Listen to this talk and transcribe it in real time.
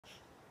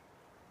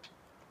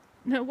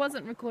No, it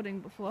wasn't recording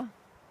before.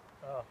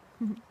 Oh.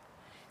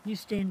 You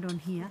stand on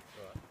here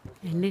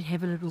Right. and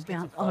have a little Let's get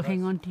some bounce. I'll hang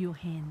photos. on to your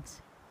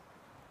hands.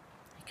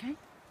 Okay?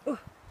 Oh,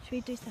 should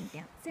we do some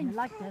You dancing?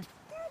 like this?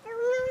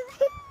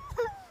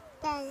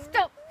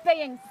 Stop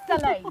being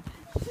silly!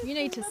 You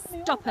need to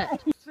stop it.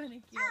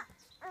 Funny cute.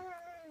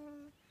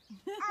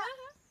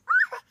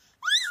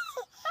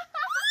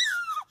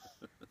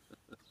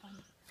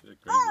 You're a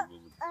crazy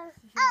woman.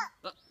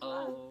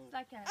 Uh-oh. It's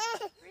like a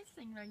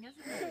wrestling ring,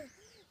 isn't it?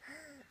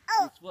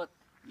 Guess what?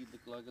 You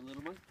look like a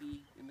little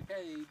monkey in the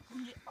cage.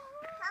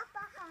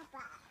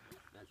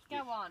 That's Go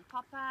wet. on,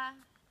 Papa.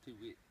 Too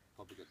wet.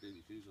 Papa got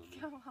dirty shoes on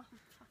Go there. on.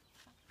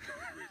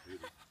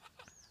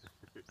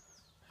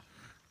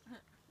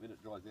 When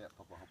it dries out,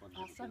 Papa hop on.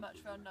 Oh, so much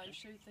for a no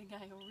shoe thing, eh,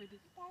 already?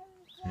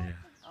 Yeah.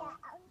 Oh,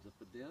 Zip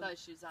it down. those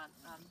shoes aren't,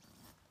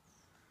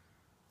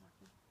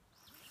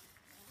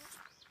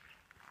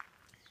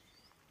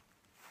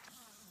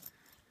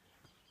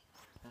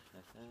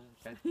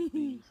 Can't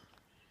see.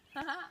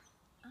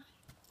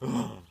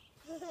 Oh.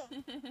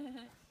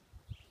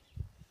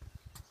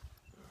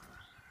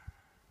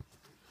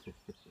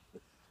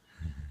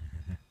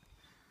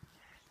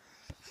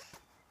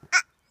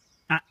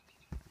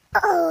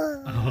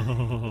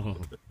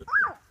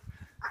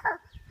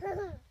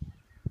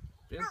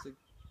 Bouncing.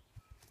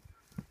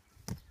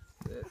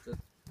 That's it.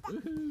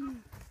 Woohoo!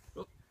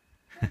 Oh.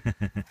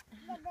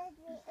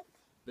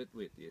 Bit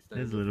wet, yeah. Stay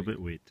That's a on your little feet.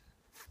 bit wet.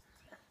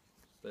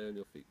 Stay on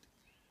your feet.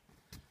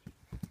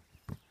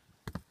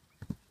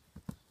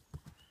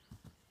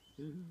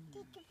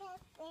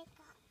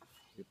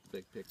 Get the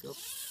backpack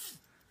off.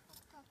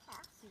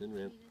 Turn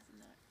around.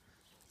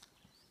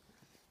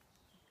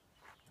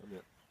 Come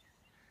out.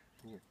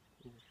 Here.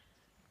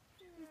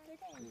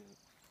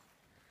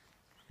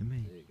 And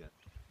me. There you go.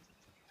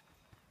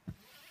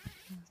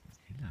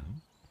 Hello.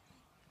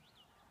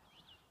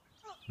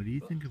 What do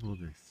you think of all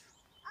this?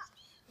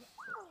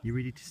 You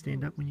ready to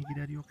stand up when you get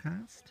out of your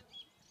cast?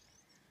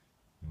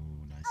 Oh,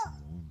 nice and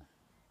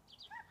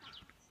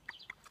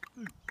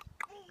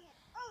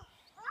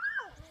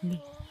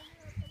warm.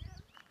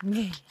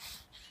 Me.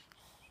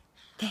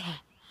 There.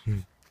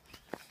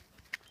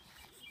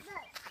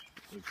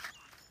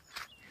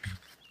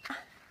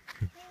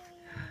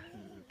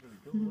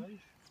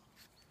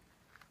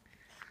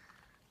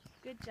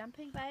 good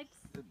jumping, babes.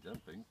 Good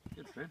jumping.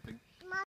 Good tramping.